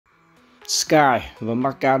Sky và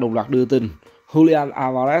Marca đồng loạt đưa tin Julian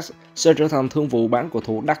Alvarez sẽ trở thành thương vụ bán cầu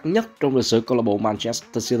thủ đắt nhất trong lịch sử câu lạc bộ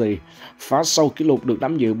Manchester City, phá sâu kỷ lục được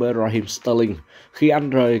nắm giữ bởi Raheem Sterling khi anh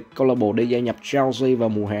rời câu lạc bộ để gia nhập Chelsea vào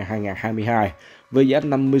mùa hè 2022 với giá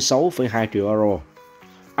 56,2 triệu euro.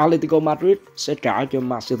 Atletico Madrid sẽ trả cho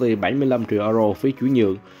Man City 75 triệu euro phí chuyển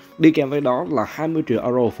nhượng, đi kèm với đó là 20 triệu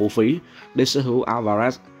euro phụ phí để sở hữu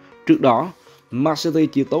Alvarez. Trước đó, Man City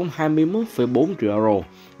chỉ tốn 21,4 triệu euro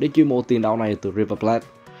để chiêu mộ tiền đạo này từ River Plate.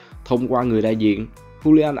 Thông qua người đại diện,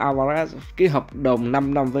 Julian Alvarez ký hợp đồng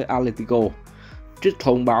 5 năm với Atletico, trích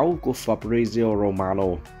thông báo của Fabrizio Romano.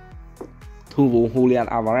 Thương vụ Julian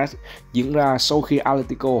Alvarez diễn ra sau khi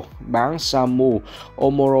Atletico bán Samu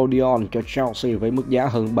Omorodion cho Chelsea với mức giá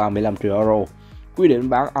hơn 35 triệu euro. Quyết định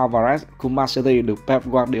bán Alvarez của Man City được Pep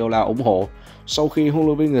Guardiola ủng hộ sau khi huấn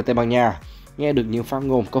luyện viên người Tây Ban Nha nghe được những phát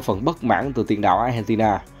ngôn có phần bất mãn từ tiền đạo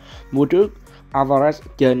Argentina. Mùa trước, Alvarez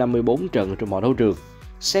chơi 54 trận trong mọi đấu trường.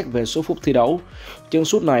 Xét về số phút thi đấu, chân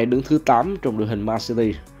sút này đứng thứ 8 trong đội hình Man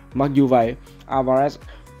City. Mặc dù vậy, Alvarez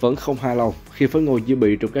vẫn không hài lòng khi phải ngồi dự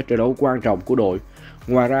bị trong các trận đấu quan trọng của đội.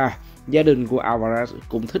 Ngoài ra, gia đình của Alvarez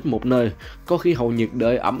cũng thích một nơi có khí hậu nhiệt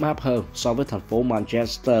đới ấm áp hơn so với thành phố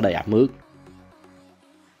Manchester đầy ẩm ướt.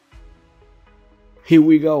 Here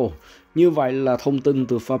we go. Như vậy là thông tin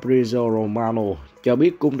từ Fabrizio Romano cho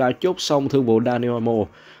biết cũng đã chốt xong thương vụ Daniel Olmo.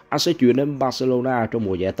 Anh sẽ chuyển đến Barcelona trong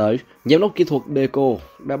mùa giải tới. Giám đốc kỹ thuật Deco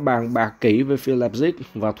đã bàn bạc kỹ với phía Leipzig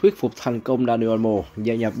và thuyết phục thành công Daniel Olmo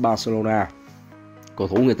gia nhập Barcelona. Cầu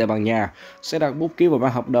thủ người Tây Ban Nha sẽ đặt bút ký vào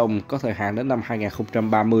bản hợp đồng có thời hạn đến năm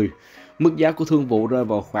 2030. Mức giá của thương vụ rơi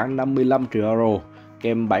vào khoảng 55 triệu euro,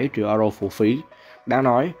 kèm 7 triệu euro phụ phí. Đáng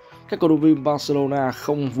nói, các cầu thủ viên Barcelona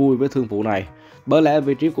không vui với thương vụ này, bởi lẽ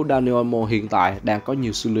vị trí của Daniel Olmo hiện tại đang có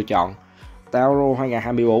nhiều sự lựa chọn. Tại Euro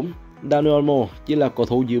 2024, Daniel Olmo chỉ là cầu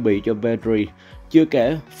thủ dự bị cho Pedri. Chưa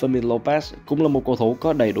kể, Fermin Lopez cũng là một cầu thủ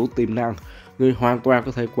có đầy đủ tiềm năng, người hoàn toàn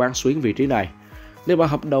có thể quán xuyến vị trí này. Nếu bản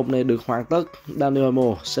hợp đồng này được hoàn tất, Daniel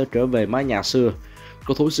Olmo sẽ trở về mái nhà xưa.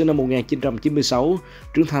 Cầu thủ sinh năm 1996,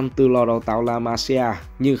 trưởng thành từ lò đào tạo La Masia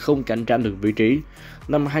nhưng không cạnh tranh được vị trí.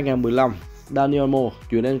 Năm 2015, Daniel Olmo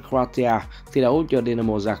chuyển đến Croatia thi đấu cho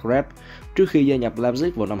Dinamo Zagreb trước khi gia nhập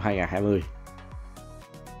Leipzig vào năm 2020.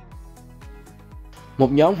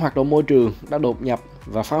 Một nhóm hoạt động môi trường đã đột nhập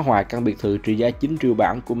và phá hoại căn biệt thự trị giá 9 triệu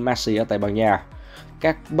bảng của Messi ở Tây Ban Nha.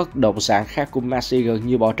 Các bất động sản khác của Messi gần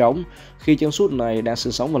như bỏ trống khi chân sút này đang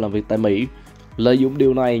sinh sống và làm việc tại Mỹ. Lợi dụng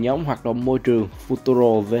điều này, nhóm hoạt động môi trường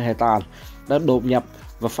Futuro Vegetal đã đột nhập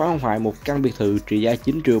và phá hoại một căn biệt thự trị giá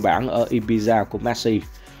 9 triệu bảng ở Ibiza của Messi.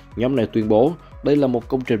 Nhóm này tuyên bố đây là một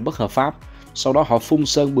công trình bất hợp pháp. Sau đó họ phun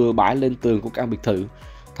sơn bừa bãi lên tường của căn biệt thự.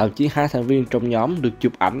 Thậm chí 2 thành viên trong nhóm được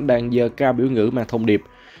chụp ảnh đang giơ cao biểu ngữ mang thông điệp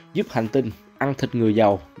giúp hành tinh ăn thịt người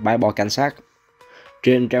giàu, bãi bỏ cảnh sát.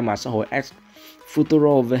 Trên trang mạng xã hội X,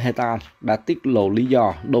 Futuro Vegetal đã tiết lộ lý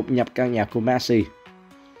do đột nhập căn nhà của Messi.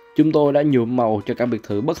 Chúng tôi đã nhuộm màu cho căn biệt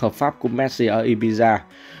thự bất hợp pháp của Messi ở Ibiza.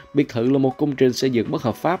 Biệt thự là một công trình xây dựng bất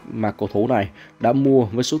hợp pháp mà cầu thủ này đã mua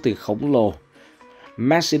với số tiền khổng lồ.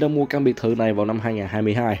 Messi đã mua căn biệt thự này vào năm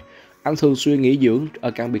 2022. Anh thường xuyên nghỉ dưỡng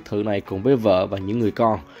ở căn biệt thự này cùng với vợ và những người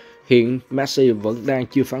con. Hiện Messi vẫn đang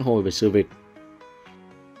chưa phản hồi về sự việc.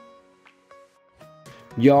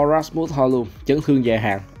 Do Rasmus Højlund chấn thương dài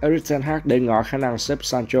hạn, Erik ten Hag để ngỏ khả năng xếp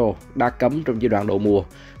Sancho đã cấm trong giai đoạn đầu mùa,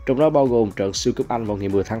 trong đó bao gồm trận siêu cúp Anh vào ngày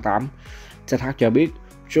 10 tháng 8. Ten Hag cho biết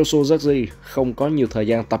Joshua Zirkzee không có nhiều thời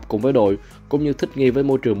gian tập cùng với đội cũng như thích nghi với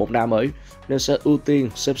môi trường bóng đá mới, nên sẽ ưu tiên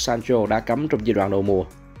xếp Sancho đá cấm trong giai đoạn đầu mùa.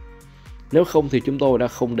 Nếu không thì chúng tôi đã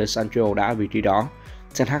không để Sancho đá ở vị trí đó,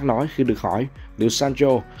 Ten Hag nói khi được hỏi liệu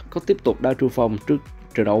Sancho có tiếp tục đá trung phong trước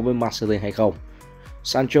trận đấu với Man City hay không.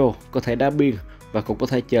 Sancho có thể đá biên và cũng có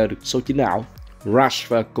thể chờ được số 9 ảo.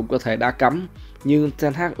 Rashford cũng có thể đá cắm, nhưng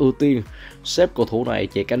Ten Hag ưu tiên xếp cầu thủ này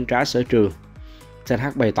chạy cánh trái sở trường. Ten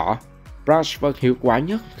Hag bày tỏ Rashford hiệu quả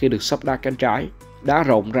nhất khi được sắp đá cánh trái, đá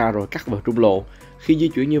rộng ra rồi cắt vào trung lộ. Khi di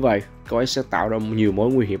chuyển như vậy, cậu ấy sẽ tạo ra nhiều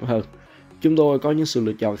mối nguy hiểm hơn. Chúng tôi có những sự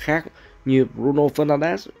lựa chọn khác như Bruno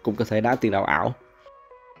Fernandes cũng có thể đá tiền đạo ảo.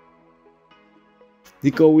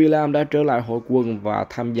 Nico Williams đã trở lại hội quân và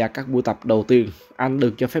tham gia các buổi tập đầu tiên. Anh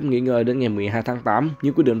được cho phép nghỉ ngơi đến ngày 12 tháng 8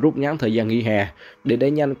 nhưng quyết định rút ngắn thời gian nghỉ hè để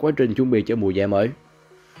đẩy nhanh quá trình chuẩn bị cho mùa giải mới.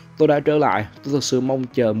 Tôi đã trở lại, tôi thực sự mong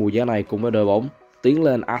chờ mùa giải này cùng với đội bóng tiến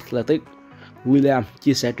lên Athletic, Williams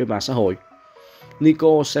chia sẻ trên mạng xã hội.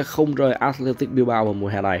 Nico sẽ không rời Athletic Bilbao vào mùa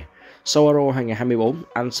hè này. Sau Euro 2024,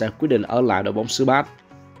 anh sẽ quyết định ở lại đội bóng xứ Basque.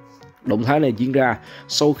 Động thái này diễn ra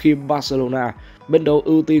sau khi Barcelona, bên đầu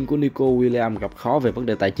ưu tiên của Nico Williams, gặp khó về vấn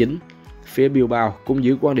đề tài chính. Phía Bilbao cũng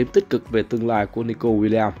giữ quan điểm tích cực về tương lai của Nico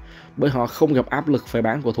Williams bởi họ không gặp áp lực phải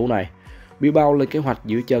bán cầu thủ này. Bilbao lên kế hoạch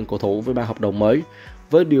giữ chân cầu thủ với 3 hợp đồng mới,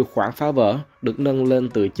 với điều khoản phá vỡ được nâng lên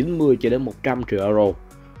từ 90 cho đến 100 triệu euro.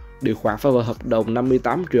 Điều khoản phá vỡ hợp đồng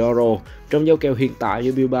 58 triệu euro trong giao kèo hiện tại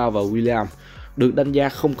giữa Bilbao và Willian được đánh giá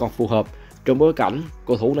không còn phù hợp trong bối cảnh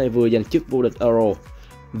cầu thủ này vừa giành chức vô địch Euro.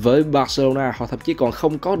 Với Barcelona, họ thậm chí còn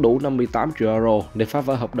không có đủ 58 triệu euro để phá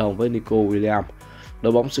vỡ hợp đồng với Nico Williams.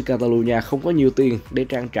 Đội bóng xứ Catalonia không có nhiều tiền để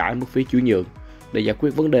trang trải mức phí chuyển nhượng. Để giải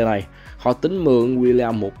quyết vấn đề này, họ tính mượn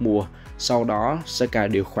Williams một mùa, sau đó sẽ cài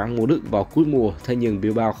điều khoản mua Đức vào cuối mùa, thế nhưng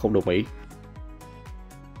Bilbao không đồng ý.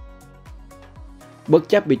 Bất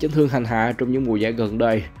chấp bị chấn thương hành hạ trong những mùa giải gần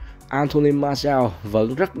đây, Anthony Martial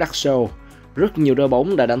vẫn rất đắt show. Rất nhiều đội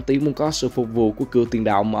bóng đã đánh tiếng muốn có sự phục vụ của cựu tiền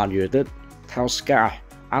đạo Man United. Theo Sky,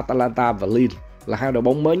 Atalanta và Liên là hai đội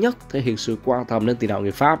bóng mới nhất thể hiện sự quan tâm đến tiền đạo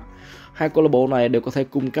người Pháp. Hai câu lạc bộ này đều có thể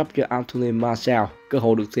cung cấp cho Anthony Martial cơ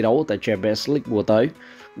hội được thi đấu tại Champions League mùa tới.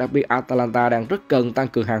 Đặc biệt Atalanta đang rất cần tăng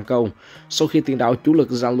cường hàng công sau khi tiền đạo chủ lực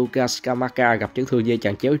Gianluca Scamacca gặp chấn thương dây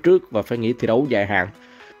chằng chéo trước và phải nghỉ thi đấu dài hạn.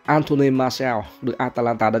 Anthony Martial được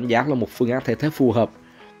Atalanta đánh giá là một phương án thay thế phù hợp.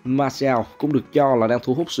 Martial cũng được cho là đang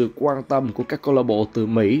thu hút sự quan tâm của các câu lạc bộ từ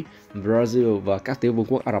Mỹ, Brazil và các tiểu vương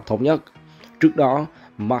quốc Ả Rập Thống Nhất. Trước đó,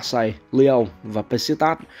 Marseille, Lyon và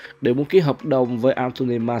Besiktas đều muốn ký hợp đồng với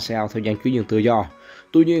Anthony Martial theo dạng chuyển nhượng tự do.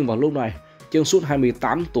 Tuy nhiên vào lúc này, chân sút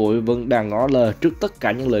 28 tuổi vẫn đang ngó lơ trước tất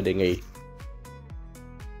cả những lời đề nghị.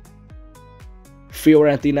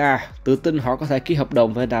 Fiorentina tự tin họ có thể ký hợp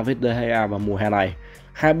đồng với David De Gea vào mùa hè này.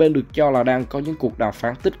 Hai bên được cho là đang có những cuộc đàm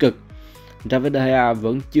phán tích cực. David De Gea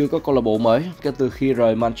vẫn chưa có câu lạc bộ mới kể từ khi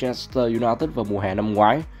rời Manchester United vào mùa hè năm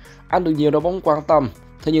ngoái. Anh được nhiều đội bóng quan tâm,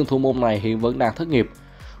 thế nhưng thủ môn này hiện vẫn đang thất nghiệp.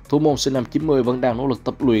 Thủ môn sinh năm 90 vẫn đang nỗ lực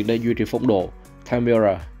tập luyện để duy trì phong độ. Theo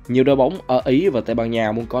Mirror, nhiều đội bóng ở Ý và Tây Ban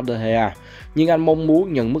Nha muốn có De Gea, nhưng anh mong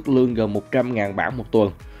muốn nhận mức lương gần 100.000 bảng một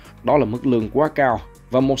tuần. Đó là mức lương quá cao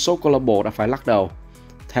và một số câu lạc bộ đã phải lắc đầu.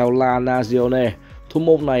 Theo La Nazione, thủ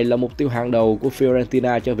môn này là mục tiêu hàng đầu của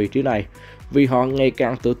Fiorentina cho vị trí này, vì họ ngày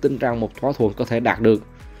càng tự tin rằng một thỏa thuận có thể đạt được.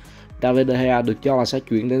 David De Gea được cho là sẽ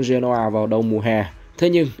chuyển đến Genoa vào đầu mùa hè, thế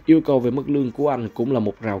nhưng yêu cầu về mức lương của anh cũng là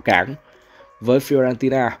một rào cản. Với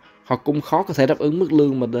Fiorentina, họ cũng khó có thể đáp ứng mức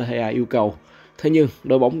lương mà De Gea yêu cầu. Thế nhưng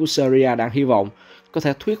đội bóng của Serie A đang hy vọng có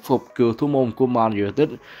thể thuyết phục cựu thủ môn của Man United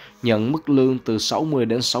nhận mức lương từ 60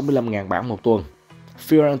 đến 65.000 bảng một tuần.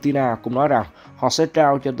 Fiorentina cũng nói rằng họ sẽ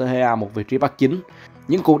trao cho De Gea một vị trí back chính.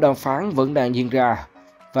 Những cuộc đàm phán vẫn đang diễn ra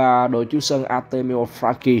và đội chủ sân Artemio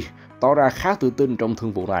Franchi tỏ ra khá tự tin trong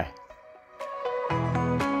thương vụ này.